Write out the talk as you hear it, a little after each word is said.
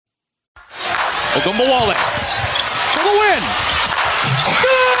Ogunbowale for the win.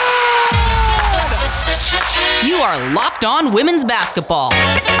 Good! You are Locked On Women's Basketball,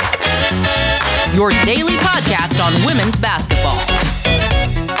 your daily podcast on women's basketball.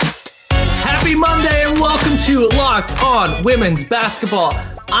 Happy Monday and welcome to Locked On Women's Basketball.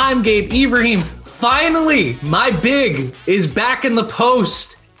 I'm Gabe Ibrahim. Finally, my big is back in the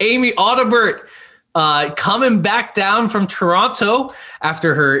post. Amy Audibert coming back down from Toronto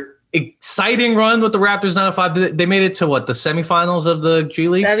after her exciting run with the Raptors 905. They made it to what, the semifinals of the G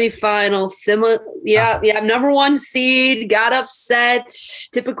League? Semifinals, number one seed, got upset,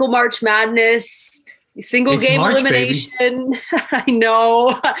 typical March Madness. Single It's game March, elimination. I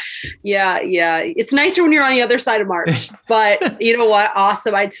know. Yeah. It's nicer when you're on the other side of March. But you know what?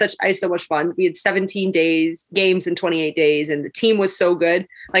 Awesome. I had so much fun. We had 17 games in 28 days, and the team was so good.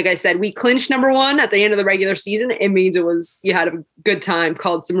 Like I said, we clinched number one at the end of the regular season. It means you had a good time,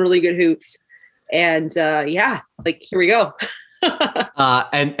 called some really good hoops. And here we go.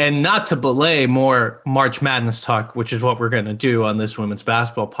 And not to belay more March Madness talk, which is what we're going to do on this women's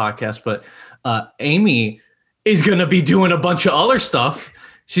basketball podcast, but Amy is going to be doing a bunch of other stuff.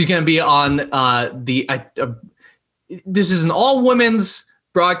 She's going to be on this is an all women's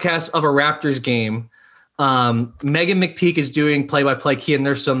broadcast of a Raptors game. Megan McPeak is doing play-by-play. Kia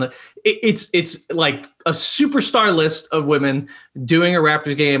Nurse it's like a superstar list of women doing a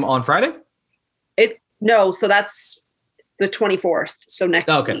Raptors game on Friday. So that's the 24th. So next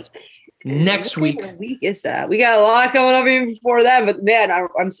week. Next week. What week is that? We got a lot coming up even before that, but man,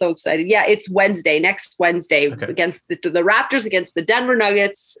 I'm so excited. Yeah, it's next Wednesday against the Raptors, against the Denver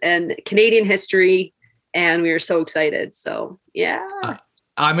Nuggets, and Canadian history. And we are so excited. So yeah.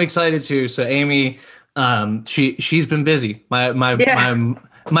 I'm excited too. So Amy, she's been busy.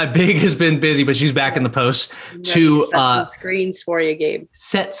 My big has been busy, but she's back in the post to set some screens for you, Gabe.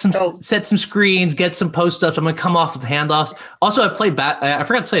 Set some screens, get some post stuff. I'm gonna come off of handoffs. Also, I forgot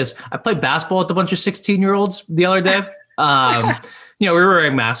to say this. I played basketball with a bunch of 16-year-olds the other day. We were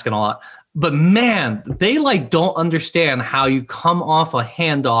wearing masks and all that. But man, they don't understand how you come off a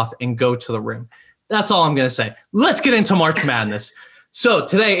handoff and go to the rim. That's all I'm gonna say. Let's get into March Madness. So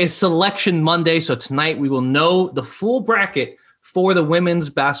today is Selection Monday. So tonight we will know the full bracket for the women's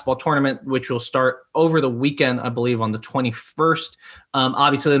basketball tournament, which will start over the weekend, I believe, on the 21st.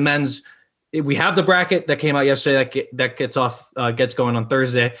 Obviously, the men's, we have the bracket that came out yesterday that gets going on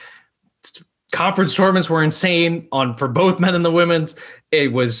Thursday. Conference tournaments were insane for both men and the women's.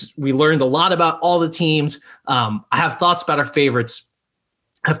 We learned a lot about all the teams. I have thoughts about our favorites.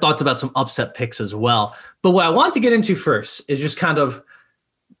 I have thoughts about some upset picks as well. But what I want to get into first is just kind of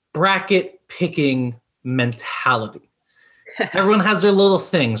bracket picking mentality. Everyone has their little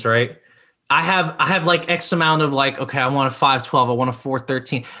things, right? I have like X amount of okay, I want a 5-12, I want a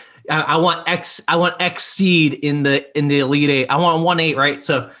 4-13. I want X seed in the Elite Eight. I want 1-8, right?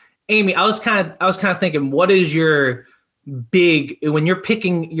 So Amy, I was kind of thinking, what is your big when you're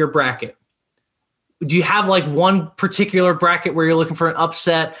picking your bracket? Do you have one particular bracket where you're looking for an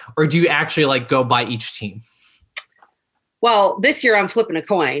upset, or do you actually go by each team? Well, this year I'm flipping a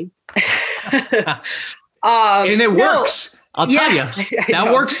coin. And it works. I'll tell you,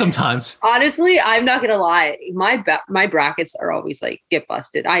 that works sometimes. Honestly, I'm not gonna lie. My brackets are always get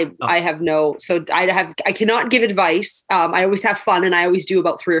busted. I cannot give advice. I always have fun, and I always do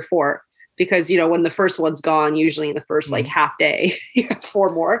about 3 or 4 because when the first one's gone, usually in the first half day, you have 4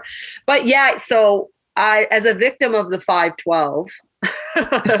 more. But yeah, so I, as a victim of the 5-12,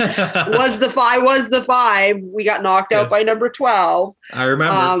 was the 5. We got knocked out by number 12. I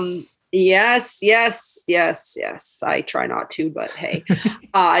remember. Yes. I try not to, but hey,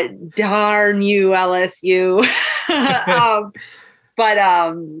 darn you, LSU. I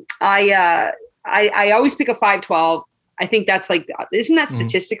always pick a 5-12. I think that's isn't that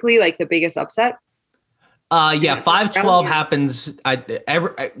statistically the biggest upset? 5-12 happens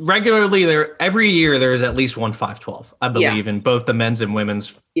regularly. Every year there's at least one 5-12, I believe, in both the men's and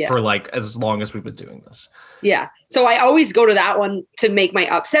women's for as long as we've been doing this. Yeah. So I always go to that one to make my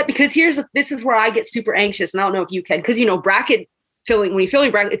upset, because this is where I get super anxious, and I don't know if you can, because bracket filling, when you're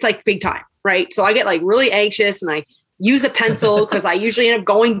filling bracket, it's big time, right? So I get really anxious, and I use a pencil because I usually end up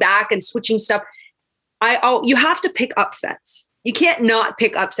going back and switching stuff. You have to pick upsets. You can't not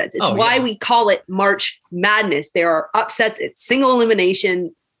pick upsets. It's why we call it March Madness. There are upsets. It's single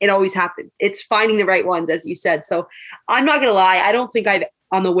elimination. It always happens. It's finding the right ones, as you said. So I'm not going to lie. I don't think I've,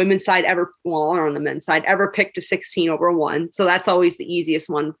 on the women's side or on the men's side, ever picked a 16 over 1. So that's always the easiest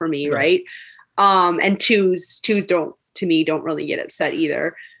one for me, right? And twos don't really get upset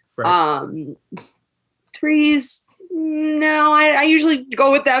either. Right. Threes, No, I usually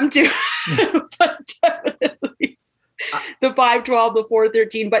go with them too. But definitely the 5-12, the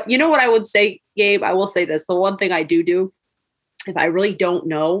 4-13. But you know what I would say, Gabe? I will say this. The one thing I do, if I really don't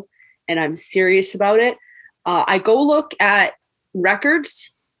know and I'm serious about it, I go look at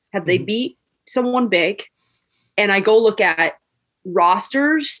records. Have they beat someone big? And I go look at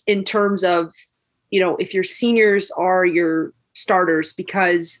rosters in terms of, if your seniors are your starters,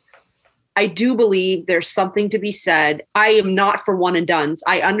 because I do believe there's something to be said. I am not for one and dones.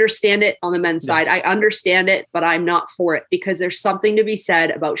 I understand it on the men's side. I understand it, but I'm not for it, because there's something to be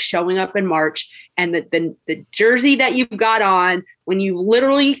said about showing up in March and the jersey that you've got on when you've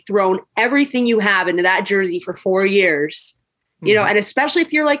literally thrown everything you have into that jersey for 4 years, and especially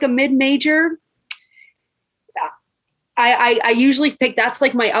if you're like a mid-major, I usually pick, that's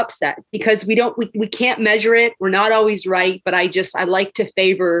like my upset, because we can't measure it. We're not always right, but I like to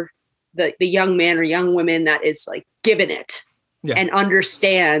favor the young man or young woman that is like giving it and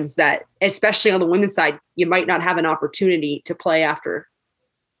understands that, especially on the women's side, you might not have an opportunity to play after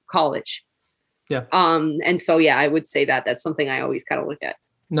college. Yeah. And so, I would say that that's something I always kind of look at.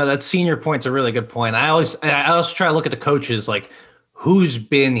 No, that senior point's a really good point. I also try to look at the coaches, like who's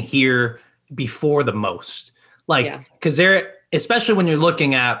been here before the most, because they're, especially when you're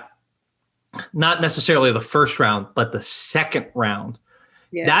looking at not necessarily the first round, but the second round.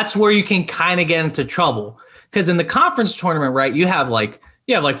 Yes. That's where you can kind of get into trouble, because in the conference tournament, right, you have like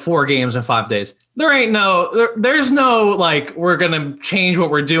 4 games in 5 days. There's no like, we're going to change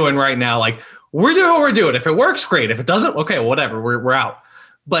what we're doing right now. Like, we're doing what we're doing. If it works, great. If it doesn't, okay, whatever, we're out.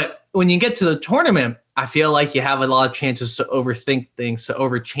 But when you get to the tournament, I feel like you have a lot of chances to overthink things, to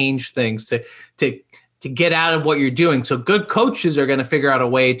overchange things, to get out of what you're doing. So good coaches are going to figure out a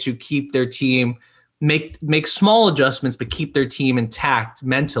way to keep their team, make small adjustments, but keep their team intact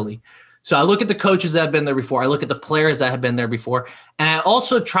mentally. So I look at the coaches that have been there before. I look at the players that have been there before. And I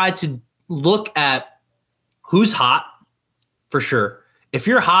also try to look at who's hot, for sure. If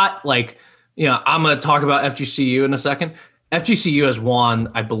you're hot, like, I'm going to talk about FGCU in a second. FGCU has won,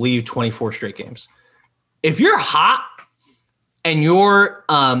 I believe, 24 straight games. If you're hot and you're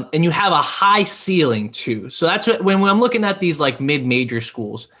and you have a high ceiling too. So that's what, when I'm looking at these like mid-major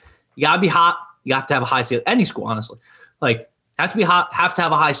schools, you got to be hot. You have to have a high ceiling. Any school, honestly, like have to be hot, have to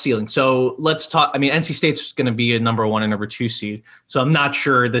have a high ceiling. So let's talk. I mean, NC State's going to be a number 1 and number 2 seed. So I'm not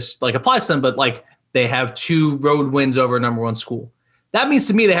sure this like applies to them, but like they have 2 road wins over a number 1 school. That means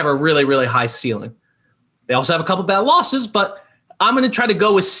to me they have a really, really high ceiling. They also have a couple bad losses, but I'm going to try to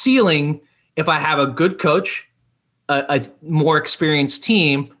go with ceiling if I have a good coach, a more experienced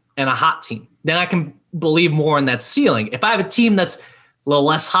team, and a hot team. Then I can believe more in that ceiling. If I have a team that's a little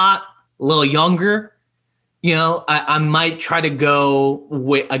less hot, a little younger, I might try to go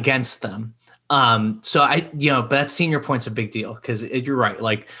against them. But that senior point's a big deal, because you're right.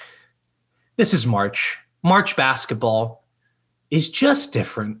 Like, this is March basketball is just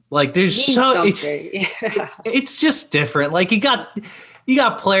different. Like it's just different. Like you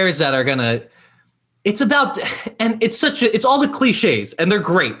got players that are gonna, it's about, and it's all the cliches and they're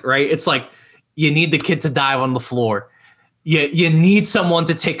great, right? It's like, you need the kid to dive on the floor. You need someone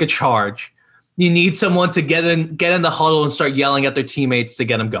to take a charge. You need someone to get in the huddle and start yelling at their teammates to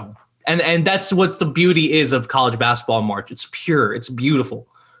get them going. And that's what the beauty is of college basketball in March. It's pure. It's beautiful.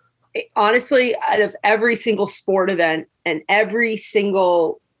 Honestly, out of every single sport event and every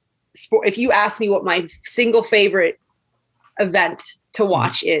single sport, if you ask me what my single favorite event to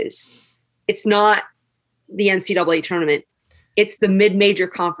watch is, it's not the NCAA tournament. It's the mid-major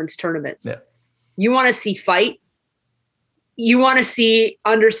conference tournaments. Yeah. You want to see fight. You want to see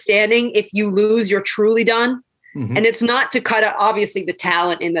understanding. If you lose, you're truly done. Mm-hmm. And it's not to cut out, obviously, the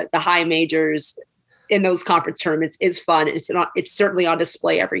talent in the high majors in those conference tournaments is fun. It's certainly on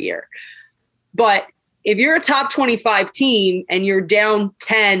display every year. But if you're a top 25 team and you're down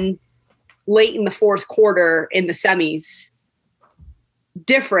 10 late in the fourth quarter in the semis,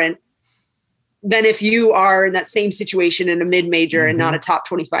 different than if you are in that same situation in a mid-major and not a top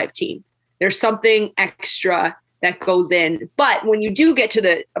 25 team. There's something extra that goes in. But when you do get to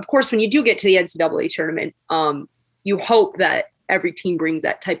the NCAA tournament, you hope that every team brings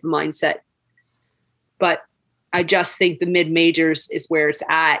that type of mindset. But I just think the mid-majors is where it's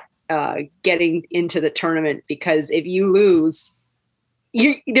at, getting into the tournament, because if you lose,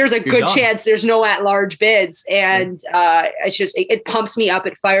 there's a good chance there's no at-large bids. And it's just, it pumps me up,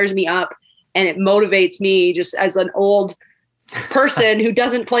 it fires me up, and it motivates me just as an old person who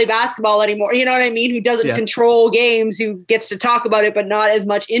doesn't play basketball anymore. You know what I mean? Who doesn't control games, who gets to talk about it, but not as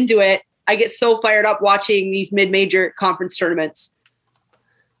much into it. I get so fired up watching these mid-major conference tournaments.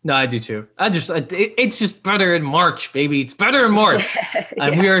 No, I do too. It's just better in March, baby. It's better in March.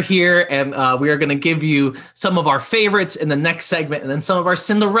 And we are here, and we are going to give you some of our favorites in the next segment, and then some of our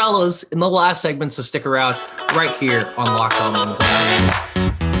Cinderellas in the last segment. So stick around right here on Locked On Women's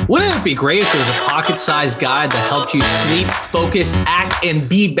Basketball. Wouldn't it be great if there was a pocket-sized guide that helped you sleep, focus, act, and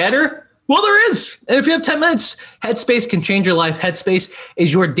be better? Well, there is. And if you have 10 minutes, Headspace can change your life. Headspace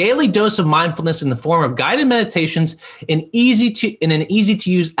is your daily dose of mindfulness in the form of guided meditations in an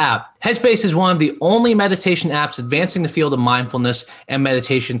easy-to-use app. Headspace is one of the only meditation apps advancing the field of mindfulness and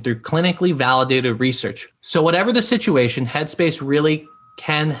meditation through clinically validated research. So whatever the situation, Headspace really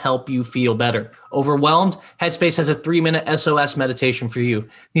can help you feel better. Overwhelmed? Headspace has a 3-minute SOS meditation for you.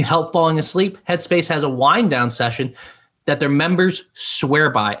 Need help falling asleep? Headspace has a wind-down session that their members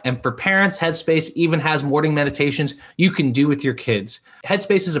swear by. And for parents, Headspace even has morning meditations you can do with your kids.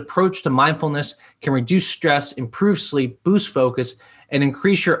 Headspace's approach to mindfulness can reduce stress, improve sleep, boost focus, and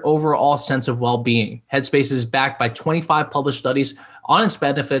increase your overall sense of well-being. Headspace is backed by 25 published studies on its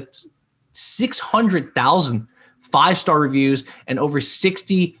benefits, 600,000 5-star reviews, and over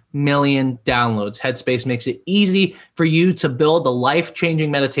 60 million downloads. Headspace makes it easy for you to build the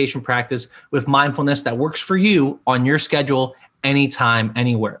life-changing meditation practice with mindfulness that works for you on your schedule, anytime,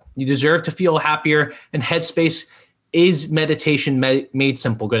 anywhere. You deserve to feel happier, and Headspace is meditation made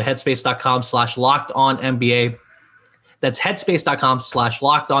simple. Go to headspace.com/lockedonnba. That's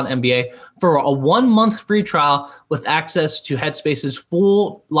headspace.com/lockedonnba for a 1-month free trial with access to Headspace's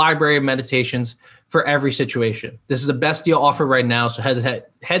full library of meditations for every situation. This is the best deal offered right now. So head to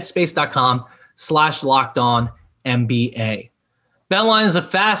headspace.com/lockedonnba. BetOnline is the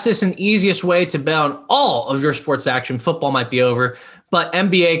fastest and easiest way to bet on all of your sports action. Football might be over, but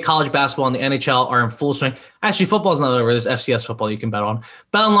NBA, college basketball, and the NHL are in full swing. Actually, football's not over. There's FCS football you can bet on.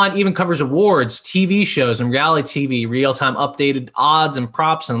 BetOnline even covers awards, TV shows, and reality TV, real-time updated odds and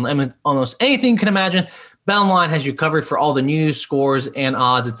props, and almost anything you can imagine. BetOnline has you covered for all the news, scores, and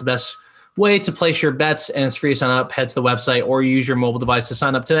odds. It's the best way to place your bets, and it's free to sign up. Head to the website or use your mobile device to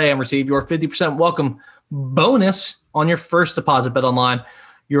sign up today and receive your 50% welcome bonus on your first deposit. BetOnline,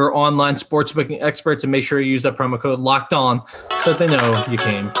 your online sports booking experts, and make sure you use that promo code Locked On so that they know you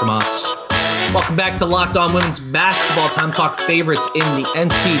came from us. Welcome back to Locked On Women's Basketball. Time to talk favorites in the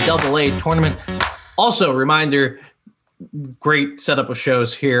NCAA tournament. Also, reminder, great setup of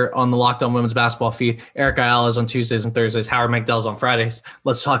shows here on the Locked On Women's Basketball feed. Eric Ayala is on Tuesdays and Thursdays. Howard McDell's on Fridays.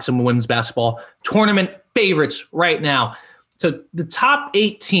 Let's talk some women's basketball tournament favorites right now. So the top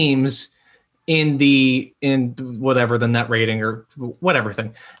 8 teams in whatever the net rating or whatever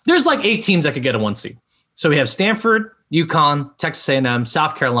thing, there's like 8 teams that could get a 1 seed. So we have Stanford, UConn, Texas A&M,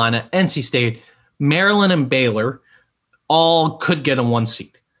 South Carolina, NC State, Maryland, and Baylor. All could get a 1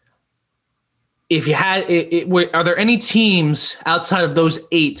 seed. If you had are there any teams outside of those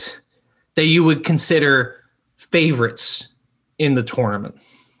 8 that you would consider favorites in the tournament?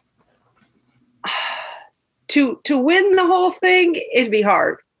 To win the whole thing, it'd be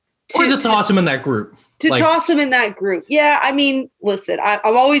hard. Or to toss them in that group. Toss them in that group. Yeah, I mean, listen, I'm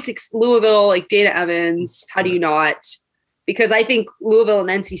always Louisville, like Dana Evans. How do you not? Because I think Louisville and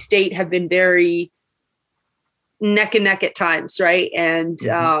NC State have been very neck and neck at times, right? And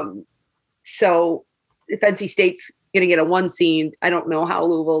so if NC State's going to get a 1 seed, I don't know how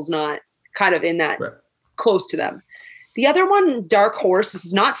Louisville's not kind of in that close to them. The other one, dark horse, this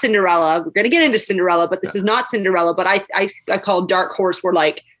is not Cinderella. We're going to get into Cinderella, but this is not Cinderella. But I call dark horse, we're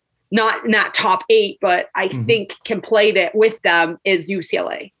like not in that top 8, but I think can play that with them is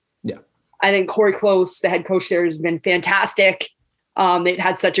UCLA. Yeah. I think Corey Close, the head coach there, has been fantastic. They've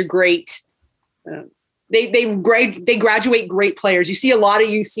had such a great They graduate great players. You see a lot of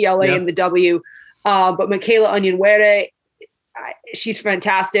UCLA in the W, but Michaela Onyenwere, she's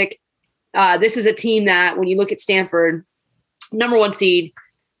fantastic. This is a team that when you look at Stanford, number 1 seed,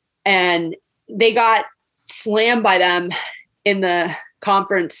 and they got slammed by them in the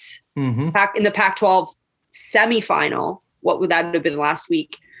conference, in the Pac-12 semifinal. What would that have been last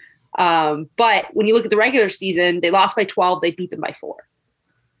week? But when you look at the regular season, they lost by 12. They beat them by 4.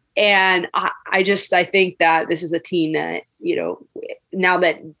 And I think that this is a team that, you know, now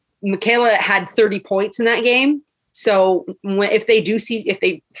that Michaela had 30 points in that game. So if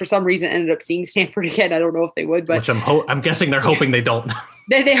they for some reason ended up seeing Stanford again, I don't know if they would, but which I'm guessing they're hoping they don't.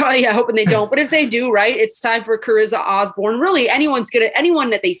 Hoping they don't. But if they do, right, it's time for Carissa Osborne. Really, anyone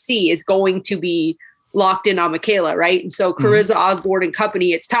that they see is going to be locked in on Michaela, right? And so Carissa Osborne and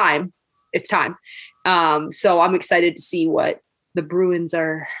company, it's time. It's time. So I'm excited to see what the Bruins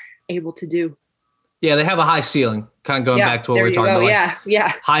are able to do. Yeah, they have a high ceiling. Kind of going back to what we were talking about.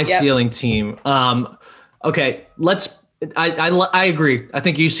 Yeah. High ceiling team. Okay, let's I agree. I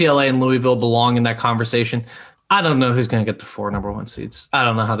think UCLA and Louisville belong in that conversation. I don't know who's going to get the 4 number 1 seeds. I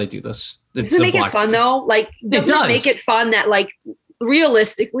don't know how they do this. Doesn't it make it fun though? Like, doesn't it make it fun that, like,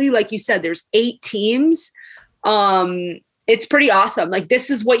 realistically, like you said, there's 8 teams. It's pretty awesome. Like, this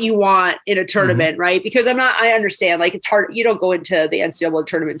is what you want in a tournament, right? Because I understand, like, it's hard. You don't go into the NCAA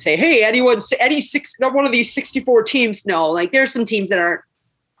tournament and say, hey, one of these 64 teams. No, like, there's some teams that aren't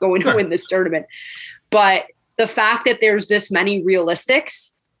going to win this tournament. But the fact that there's this many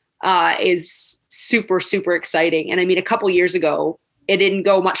realistics is super, super exciting. And I mean, a couple years ago, it didn't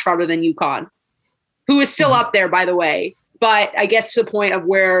go much farther than UConn, who is still up there, by the way. But I guess to the point of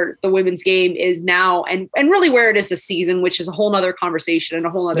where the women's game is now and really where it is this season, which is a whole nother conversation and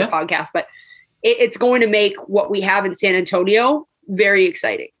a whole other podcast, but it's going to make what we have in San Antonio very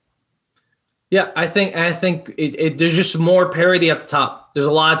exciting. Yeah, I think there's just more parity at the top. There's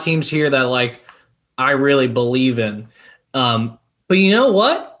a lot of teams here that, like, I really believe in. But you know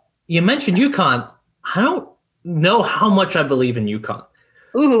what? You mentioned UConn. I don't know how much I believe in UConn.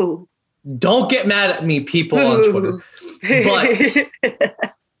 Ooh. Don't get mad at me, people on Twitter.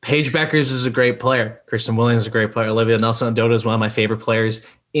 But Paige Beckers is a great player. Kristen Williams is a great player. Olivia Nelson-Ododa is one of my favorite players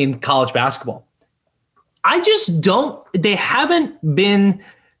in college basketball. They haven't been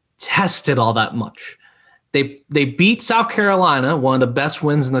tested all that much. They beat South Carolina, one of the best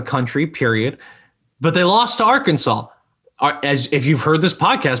wins in the country, period. But they lost to Arkansas. As if you've heard this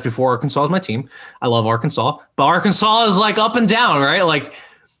podcast before, Arkansas is my team. I love Arkansas, but Arkansas is like up and down, right? Like,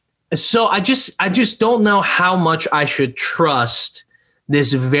 so I just don't know how much I should trust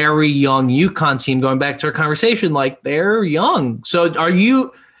this very young UConn team. Going back to our conversation, like, they're young. So are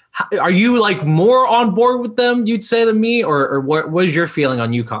you like more on board with them, you'd say, than me, or what is your feeling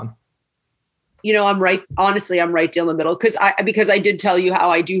on UConn? You know, I'm right. Honestly, I'm right down the middle because I did tell you how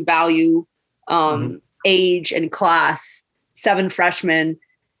I do value age and class, 7 freshmen.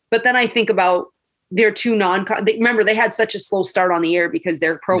 But then I think about their 2 remember, they had such a slow start on the year because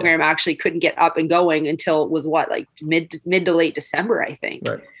their program actually couldn't get up and going until it was like mid to late December, I think.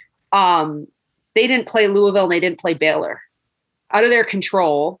 Right. They didn't play Louisville and they didn't play Baylor. Out of their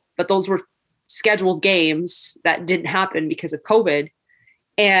control, but those were scheduled games that didn't happen because of COVID.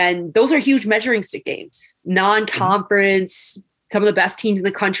 And those are huge measuring stick games, non-conference, some of the best teams in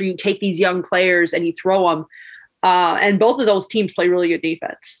the country. You take these young players and you throw them. And both of those teams play really good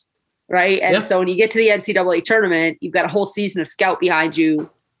defense. Right. And so when you get to the NCAA tournament, you've got a whole season of scout behind you,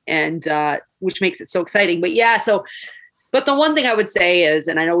 and which makes it so exciting. But but the one thing I would say is,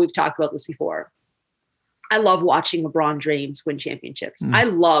 and I know we've talked about this before, I love watching LeBron James win championships. I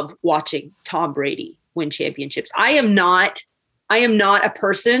love watching Tom Brady win championships. I am not a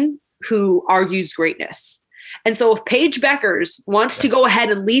person who argues greatness. And so if Paige Beckers wants to go ahead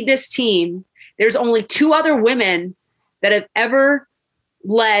and lead this team, there's only 2 other women that have ever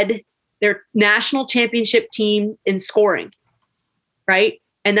led their national championship team in scoring, right?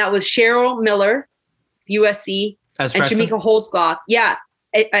 And that was Cheryl Miller, USC, and Shamika Holtzclaw,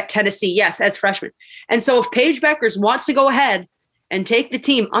 at Tennessee, yes, as freshmen. And so if Paige Beckers wants to go ahead and take the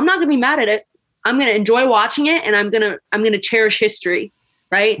team, I'm not going to be mad at it. I'm going to enjoy watching it, and I'm going to cherish history,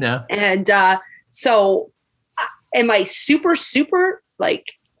 right? Yeah. And so, am I super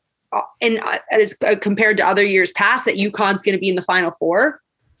like, and as compared to other years past, that UConn's going to be in the Final Four?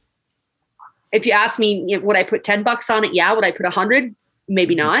 If you ask me, would I put $10 on it? Yeah. Would I put 100?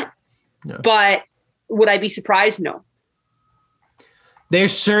 Maybe not. No. But would I be surprised? No. They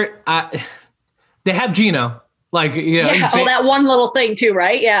have Gino. Like, that one little thing too,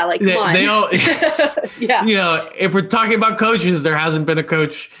 right? Yeah, like, come on. Yeah. You know, if we're talking about coaches, there hasn't been a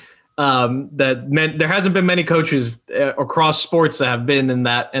coach there hasn't been many coaches across sports that have been in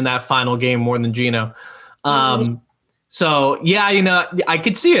that final game more than Gino. So yeah, you know, I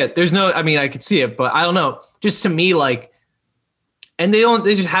could see it. I could see it, but I don't know. Just to me, like, and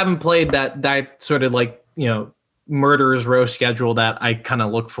they just haven't played that sort of, like, you know, murderer's row schedule that I kind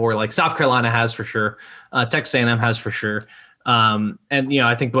of look for. Like South Carolina has for sure. Texas A&M has for sure. And, you know,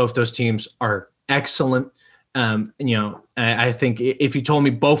 I think both those teams are excellent. You know, I think if you told me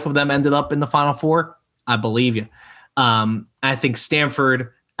both of them ended up in the Final Four, I believe you. I think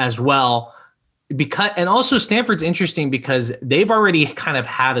Stanford as well, and also Stanford's interesting because they've already kind of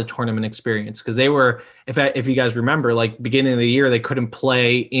had a tournament experience, because they were, if you guys remember, like beginning of the year, they couldn't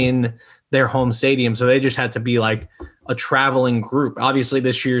play in their home stadium. So they just had to be like a traveling group. Obviously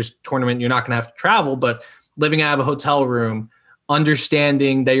this year's tournament, you're not going to have to travel, but living out of a hotel room,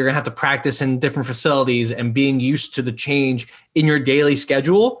 understanding that you're going to have to practice in different facilities and being used to the change in your daily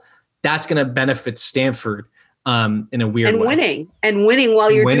schedule, that's going to benefit Stanford in a weird way. Winning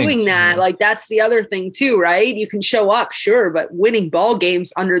while you're doing that. Like that's the other thing too, right? You can show up, sure, but winning ball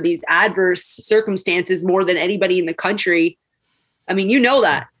games under these adverse circumstances more than anybody in the country. I mean,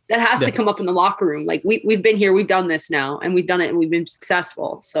 that has to come up in the locker room. Like we've been here, we've done this now, and we've done it and we've been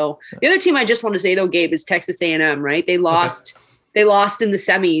successful. So the other team I just want to say though, Gabe, is Texas A&M, right? They lost in the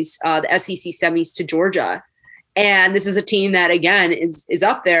semis, the SEC semis to Georgia. And this is a team that again is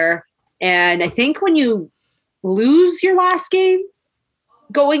up there. And I think when you lose your last game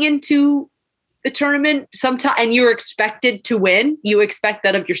going into the tournament sometime and you're expected to win, you expect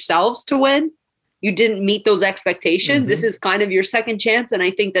that of yourselves to win. You didn't meet those expectations. This is kind of your second chance. And I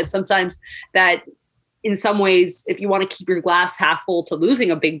think that sometimes that in some ways, if you want to keep your glass half full to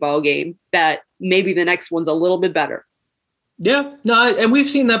losing a big ball game, that maybe the next one's a little bit better. Yeah, no, and we've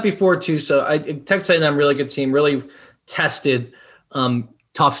seen that before too. So Texas A&M, really good team, really tested,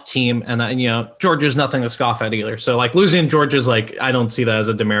 tough team. And Georgia's nothing to scoff at either. So like losing Georgia's like, I don't see that as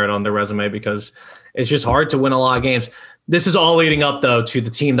a demerit on their resume because it's just hard to win a lot of games. This is all leading up, though, to the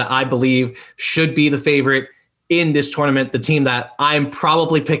team that I believe should be the favorite in this tournament, the team that I'm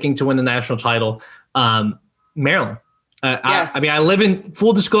probably picking to win the national title, Maryland. Yes. I live in,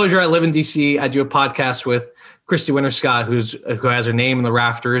 full disclosure, I live in D.C. I do a podcast with Christy Winter-Scott, who has her name in the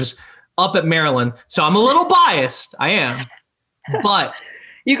rafters up at Maryland. So I'm a little biased. I am. But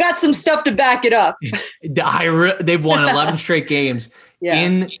you got some stuff to back it up. They've won 11 straight games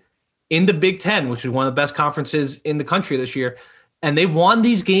in the Big Ten, which is one of the best conferences in the country this year. And they've won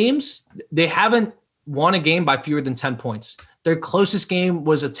these games. They haven't won a game by fewer than 10 points. Their closest game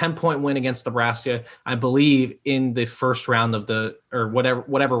was a 10-point win against Nebraska, I believe, in the first round of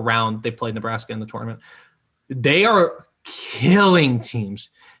whatever round they played Nebraska in the tournament. They are killing teams.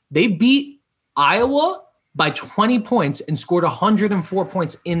 They beat Iowa by 20 points and scored 104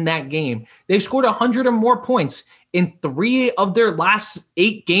 points in that game. They've scored 100 or more points in 3 of their last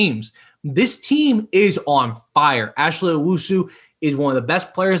 8 games. This team is on fire. Ashley Owusu is one of the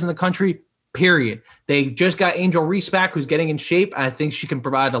best players in the country, period. They just got Angel Reese back, who's getting in shape. I think she can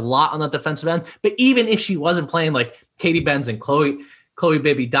provide a lot on the defensive end. But even if she wasn't playing, like Katie Benson, Chloe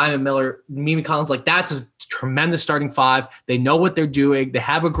Bibby, Diamond Miller, Mimi Collins, like that's a tremendous starting 5. They know what they're doing. They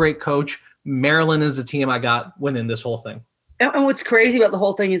have a great coach. Maryland is the team I got winning this whole thing. And what's crazy about the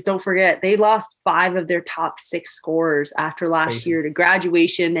whole thing is, don't forget, they lost 5 of their top 6 scorers after last year to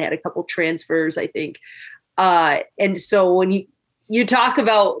graduation. They had a couple transfers, I think. And so when you talk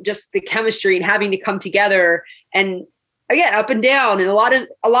about just the chemistry and having to come together, and again, up and down, and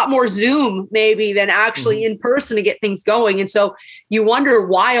a lot more Zoom maybe than actually in person to get things going. And so you wonder,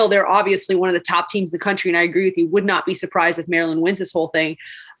 while they're obviously one of the top teams in the country, and I agree with you, would not be surprised if Maryland wins this whole thing.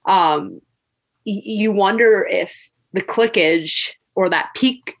 You wonder if the clickage or that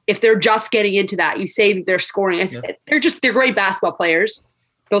peak, if they're just getting into that. You say that they're scoring. They're great basketball players.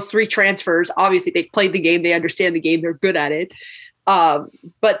 Those 3 transfers, obviously they played the game. They understand the game. They're good at it.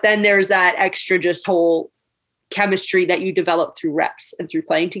 But then there's that extra just whole chemistry that you develop through reps and through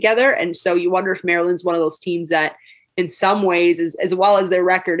playing together. And so you wonder if Maryland's one of those teams that in some ways, as well as their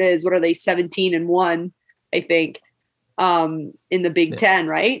record is, what are they, 17-1, I think, in the Big Ten,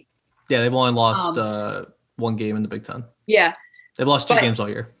 right? Yeah, they've only lost 1 game in the Big Ten. Yeah. They've lost 2 games all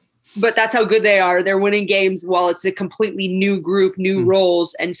year. But that's how good they are. They're winning games while it's a completely new group, new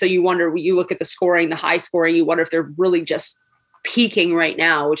roles. And so you wonder, when you look at the scoring, the high scoring, you wonder if they're really just peaking right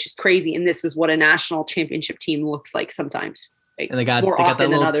now, which is crazy. And this is what a national championship team looks like sometimes. Like, and they got that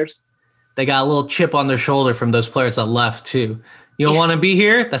little, others. They got a little chip on their shoulder from those players that left too. You don't want to be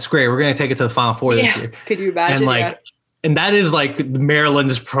here? That's great. We're going to take it to the Final Four this year. Could you imagine? And that is like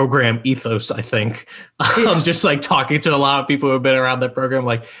Maryland's program ethos, I think. Just like talking to a lot of people who have been around that program,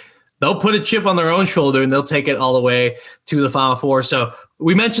 like they'll put a chip on their own shoulder and they'll take it all the way to the Final Four. So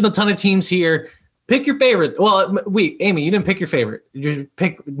we mentioned a ton of teams here. Pick your favorite. Well, Amy, you didn't pick your favorite. You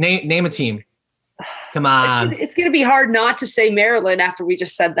just name a team. Come on. It's going to be hard not to say Maryland after we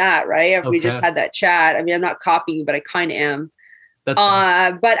just said that, right? After we just had that chat. I mean, I'm not copying you, but I kind of am.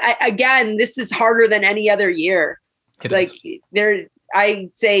 But again, this is harder than any other year.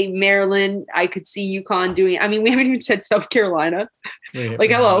 I'd say Maryland. I could see UConn doing. I mean, we haven't even said South Carolina.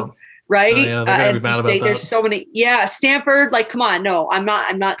 Hello, right? NC State. There's so many. Yeah, Stanford. Like, come on. No, I'm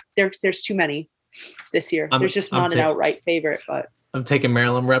not. There's too many this year. There's just not an outright favorite. But I'm taking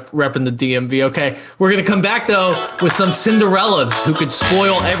Maryland repping the DMV. Okay, we're gonna come back though with some Cinderellas who could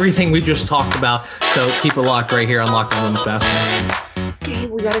spoil everything we just talked about. So keep it locked right here on Locked On Women's Basketball. Okay,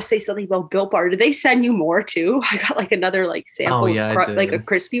 we got to say something about Built Bar. Did they send you more too? I got like another sample, like a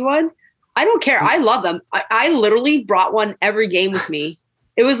crispy one. I don't care. I love them. I literally brought one every game with me.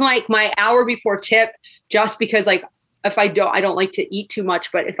 It was like my hour before tip just because like if I don't like to eat too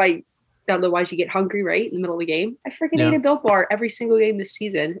much, but otherwise you get hungry right in the middle of the game. I freaking ate a Built Bar every single game this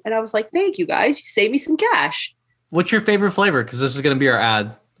season, and I was like, thank you guys, you saved me some cash. What's your favorite flavor? Because this is going to be our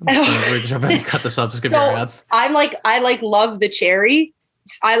ad. We're just going to cut this off. This is going to be our ad. I love the cherry.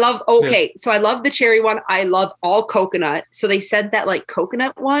 So I love the cherry one. I love all coconut. So they said that like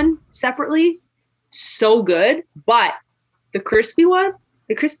coconut one separately, so good. But the crispy one,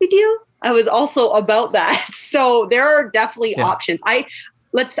 the crispy deal, I was also about that. So there are definitely options.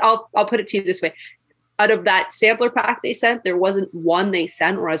 I'll put it to you this way. Out of that sampler pack they sent, there wasn't one they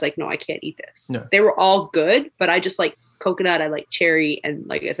sent where I was like, no, I can't eat this. No. They were all good, but I just like coconut, I like cherry, and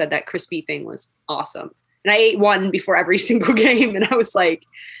like I said, that crispy thing was awesome. And I ate one before every single game, and I was like,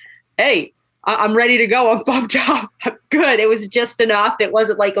 hey, I'm ready to go. I'm pumped up. I'm good. It was just enough. It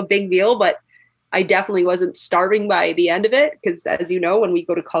wasn't like a big meal, but I definitely wasn't starving by the end of it because, as you know, when we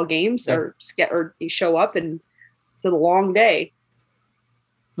go to call games or you show up, and it's a long day.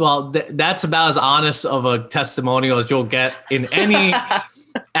 Well, that's about as honest of a testimonial as you'll get in any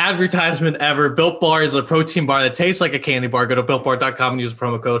advertisement ever. Built Bar is a protein bar that tastes like a candy bar. Go to BuiltBar.com and use the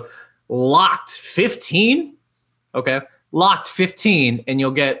promo code LOCKED15. Okay. LOCKED15, and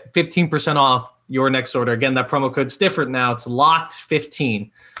you'll get 15% off your next order. Again, that promo code's different now. It's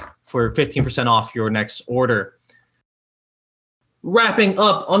LOCKED15 for 15% off your next order. Wrapping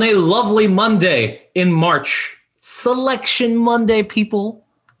up on a lovely Monday in March. Selection Monday, people.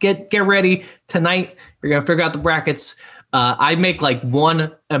 Get ready. Tonight, we're going to figure out the brackets. I make like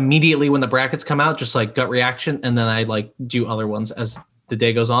one immediately when the brackets come out, just like gut reaction. And then I like do other ones as the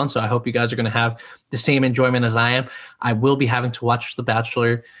day goes on. So I hope you guys are going to have the same enjoyment as I am. I will be having to watch the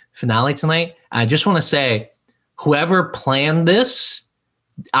Bachelor finale tonight. I just want to say, whoever planned this,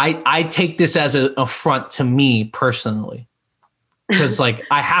 I take this as an affront to me personally. Because like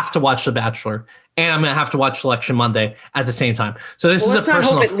I have to watch the Bachelor. And I'm going to have to watch Selection Monday at the same time. So this is a personal...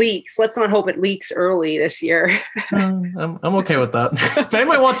 Let's not hope it leaks. Let's not hope it leaks early this year. I'm okay with that. If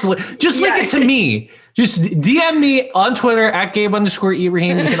anyone wants to... Just link it to me. Just DM me on Twitter at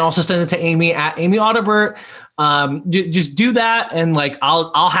Gabe_Ibrahim. You can also send it to Amy at Amy Audibert. Just do that, and like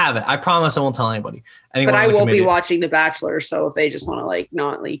I'll have it. I promise I won't tell anybody. But I won't be watching The Bachelor, so if they just want to like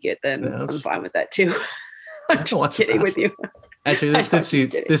not leak it, then I'm fine with that too. I'm just kidding with you. Actually,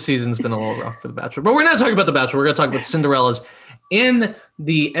 this season's been a little rough for The Bachelor. But we're not talking about The Bachelor. We're going to talk about Cinderellas in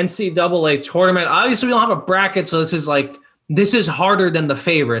the NCAA tournament. Obviously, we don't have a bracket, so this is harder than the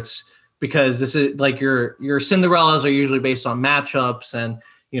favorites because this is like your Cinderellas are usually based on matchups and,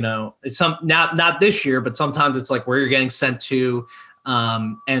 you know, some not this year, but sometimes it's like where you're getting sent to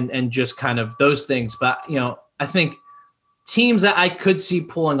and just kind of those things. But, you know, I think teams that I could see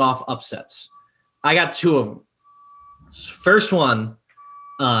pulling off upsets. I got two of them. First one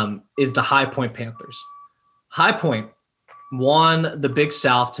is the High Point Panthers. High Point won the Big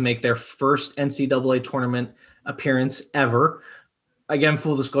South to make their first NCAA tournament appearance ever. Again,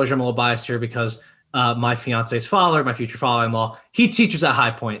 full disclosure, I'm a little biased here because my fiance's father, my future father-in-law, he teaches at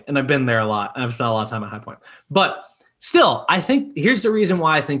High Point, and I've been there a lot. I've spent a lot of time at High Point. But still, I think here's the reason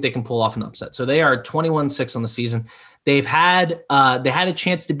why I think they can pull off an upset. So they are 21-6 on the season. They had a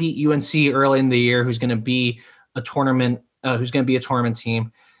chance to beat UNC early in the year, who's going to be a tournament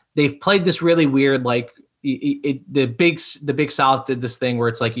team. They've played this really weird, like the Big South did this thing where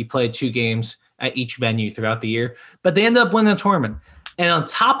it's like you played 2 games at each venue throughout the year, but they ended up winning the tournament. And on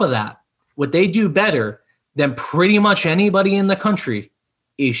top of that, what they do better than pretty much anybody in the country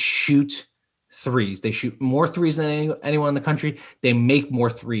is shoot threes. They shoot more threes than anyone in the country. They make more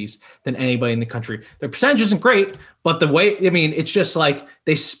threes than anybody in the country. Their percentage isn't great, but it's just like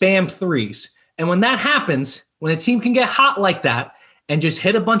they spam threes. And when that happens, when a team can get hot like that and just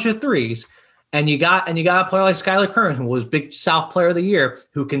hit a bunch of threes, and you got a player like Skylar Curran, who was Big South Player of the Year,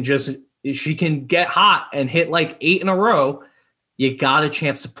 she can get hot and hit like 8 in a row, you got a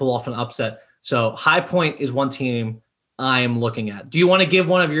chance to pull off an upset. So High Point is one team I am looking at. Do you want to give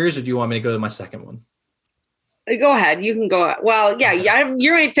one of yours, or do you want me to go to my second one? Go ahead. You can go. Well, yeah,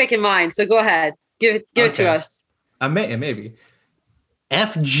 you're already picking mine, so go ahead. Give it to us. Maybe.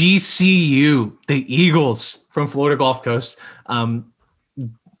 FGCU, the Eagles from Florida Gulf Coast.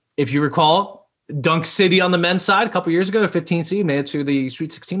 If you recall, Dunk City on the men's side a couple years ago, the 15 seed, made it to the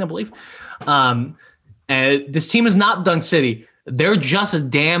Sweet 16, I believe. And this team is not Dunk City. They're just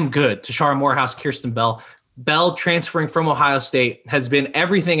damn good. Tashara Morehouse, Kirsten Bell. Bell, transferring from Ohio State, has been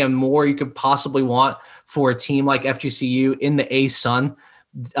everything and more you could possibly want for a team like FGCU in the A-Sun.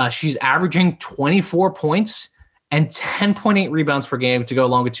 She's averaging 24 points and 10.8 rebounds per game to go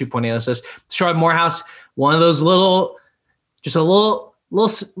along with 2.8 assists. Charlotte Morehouse, one of those little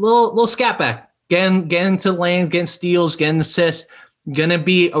scat back getting into lanes, getting steals, getting assists. Gonna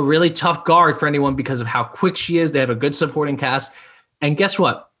be a really tough guard for anyone because of how quick she is. They have a good supporting cast. And guess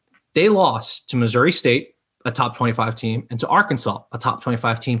what? They lost to Missouri State, a top 25 team, and to Arkansas, a top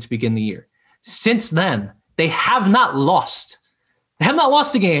 25 team to begin the year. Since then, they have not lost. They have not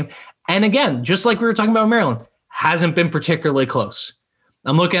lost a game. And again, just like we were talking about Maryland, hasn't been particularly close.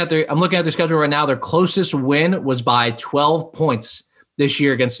 I'm looking at their schedule right now. Their closest win was by 12 points this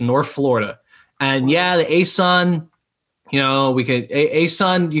year against North Florida. And yeah, the ASUN,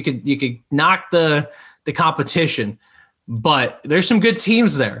 ASUN, you could knock the competition, but there's some good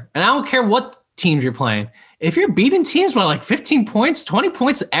teams there. And I don't care what teams you're playing. If you're beating teams by like 15 points, 20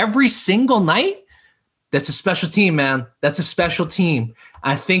 points every single night, that's a special team, man. That's a special team.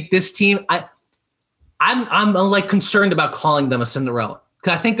 I think this team, I'm like concerned about calling them a Cinderella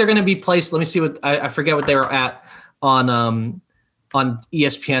because I think they're going to be placed. Let me see what I forget what they were at on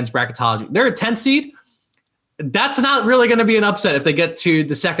ESPN's bracketology. They're a 10 seed. That's not really going to be an upset if they get to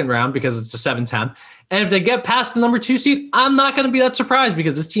the second round because it's a 7-10. And if they get past the number 2 seed, I'm not going to be that surprised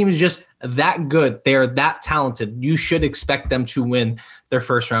because this team is just that good. They are that talented. You should expect them to win their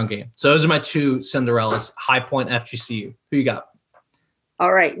first round game. So those are my 2 Cinderellas, High Point, FGCU. Who you got?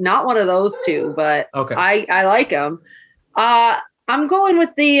 All right. Not one of those 2, but okay. I like them. I'm going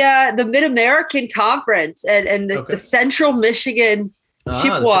with the Mid-American Conference and the Central Michigan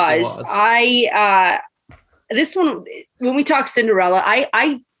Chippewas. This one, when we talk Cinderella,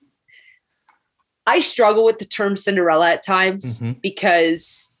 I struggle with the term Cinderella at times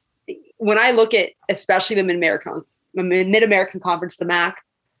because when I look at especially the Mid-American Conference, the MAC,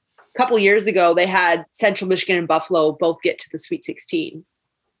 a couple of years ago, they had Central Michigan and Buffalo both get to the Sweet 16.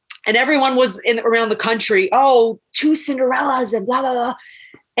 And everyone was around the country, 2 Cinderellas and blah, blah, blah.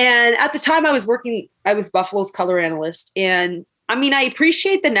 And at the time I was Buffalo's color analyst. And I mean, I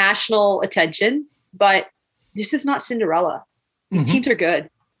appreciate the national attention, but this is not Cinderella. These teams are good.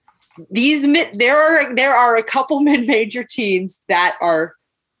 There are a couple mid-major teams that are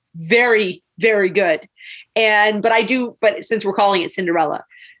very, very good. But since we're calling it Cinderella,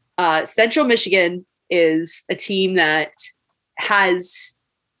 Central Michigan is a team that has,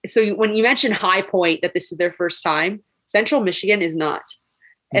 so when you mention High Point, that this is their first time, Central Michigan is not.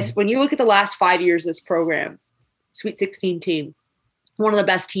 As when you look at the last 5 years of this program, Sweet 16 team, one of the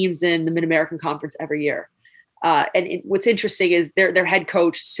best teams in the Mid-American Conference every year. What's interesting is their head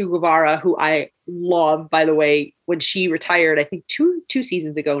coach, Sue Guevara, who I love, by the way, when she retired, I think two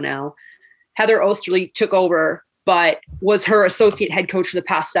seasons ago now, Heather Osterly took over, but was her associate head coach for the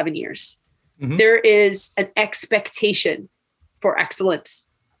past 7 years. There is an expectation for excellence.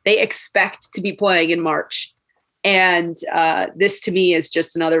 They expect to be playing in March. And this to me is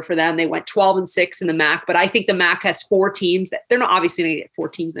just another for them. They went 12-6 in the MAC, but I think the MAC has 4 teams that they're not obviously going to get 4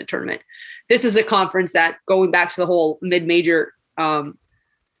 teams in the tournament. This is a conference that, going back to the whole mid-major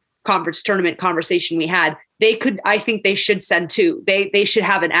conference tournament conversation we had, I think they should send 2. They should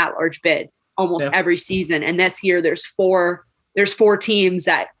have an at-large bid almost every season. And this year there's 4 teams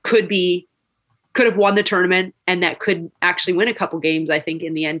that could have won the tournament and that could actually win a couple games, I think,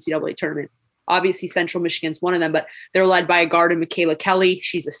 in the NCAA tournament. Obviously, Central Michigan's one of them, but they're led by a guard in Michaela Kelly.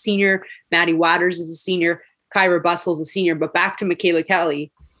 She's a senior. Maddie Waters is a senior. Kyra Bustle is a senior. But back to Michaela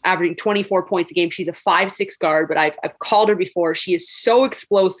Kelly, averaging 24 points a game. She's a 5'6" guard, but I've called her before. She is so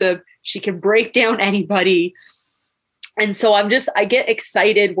explosive. She can break down anybody. And so I get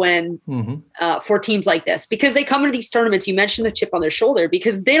excited when for teams like this, because they come into these tournaments. You mentioned the chip on their shoulder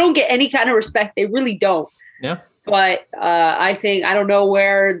because they don't get any kind of respect. They really don't. Yeah. But I don't know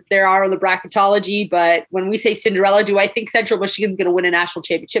where they are on the bracketology, but when we say Cinderella, do I think Central Michigan's going to win a national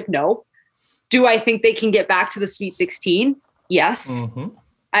championship? No. Do I think they can get back to the Sweet 16? Yes.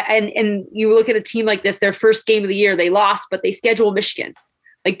 And you look at a team like this, their first game of the year, they lost, but they schedule Michigan.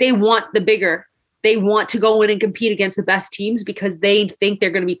 Like, they want they want to go in and compete against the best teams because they think they're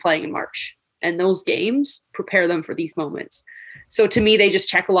going to be playing in March. And those games prepare them for these moments. So to me, they just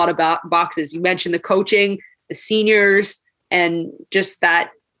check a lot of boxes. You mentioned the coaching, the seniors, and just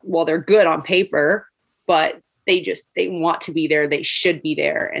that, well, they're good on paper, but they want to be there. They should be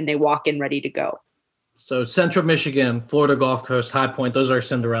there, and they walk in ready to go. So Central Michigan, Florida Gulf Coast, High Point, those are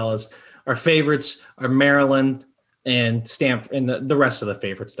Cinderellas. Our favorites are Maryland and Stanford, and the rest of the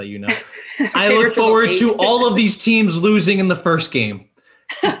favorites that you know. I look forward to all of these teams losing in the first game.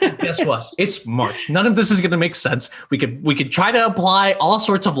 Guess what? It's March. None of this is going to make sense. We could try to apply all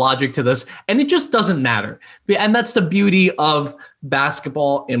sorts of logic to this, and it just doesn't matter. And that's the beauty of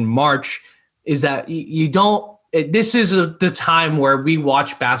basketball in March, is that you don't. This is the time where we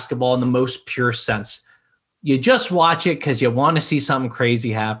watch basketball in the most pure sense. you just watch it because you want to see something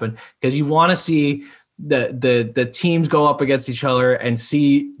crazy happen, because you want to see the teams go up against each other and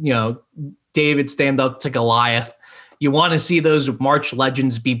see, David stand up to Goliath. You want to see those March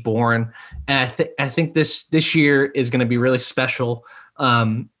legends be born. And I think this year is going to be really special.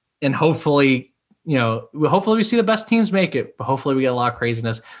 And hopefully, hopefully we see the best teams make it, but hopefully we get a lot of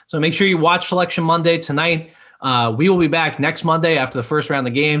craziness. So make sure you watch Selection Monday tonight. We will be back next Monday after the first round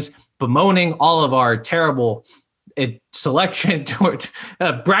of games, bemoaning all of our terrible selection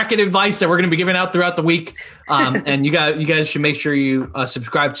bracket advice that we're going to be giving out throughout the week. And you guys should make sure you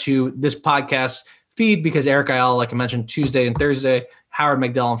subscribe to this podcast feed, because Eric Ayala, like I mentioned, Tuesday and Thursday, Howard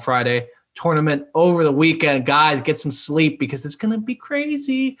McDowell on Friday, tournament over the weekend. Guys, get some sleep because it's going to be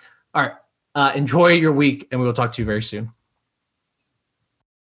crazy. All right. Enjoy your week, and we will talk to you very soon.